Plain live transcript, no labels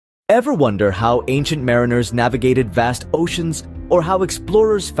Ever wonder how ancient mariners navigated vast oceans or how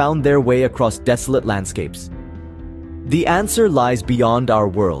explorers found their way across desolate landscapes? The answer lies beyond our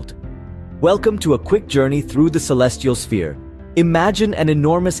world. Welcome to a quick journey through the celestial sphere. Imagine an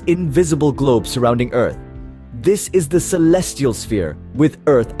enormous invisible globe surrounding Earth. This is the celestial sphere, with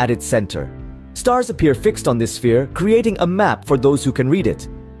Earth at its center. Stars appear fixed on this sphere, creating a map for those who can read it.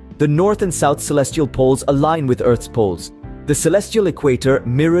 The north and south celestial poles align with Earth's poles. The celestial equator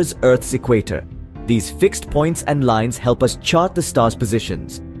mirrors Earth's equator. These fixed points and lines help us chart the stars'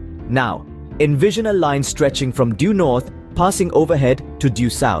 positions. Now, envision a line stretching from due north, passing overhead to due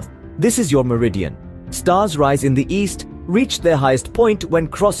south. This is your meridian. Stars rise in the east, reach their highest point when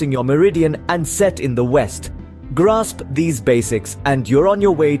crossing your meridian, and set in the west. Grasp these basics and you're on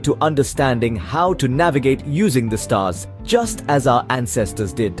your way to understanding how to navigate using the stars, just as our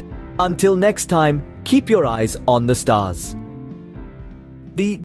ancestors did. Until next time, keep your eyes on the stars. The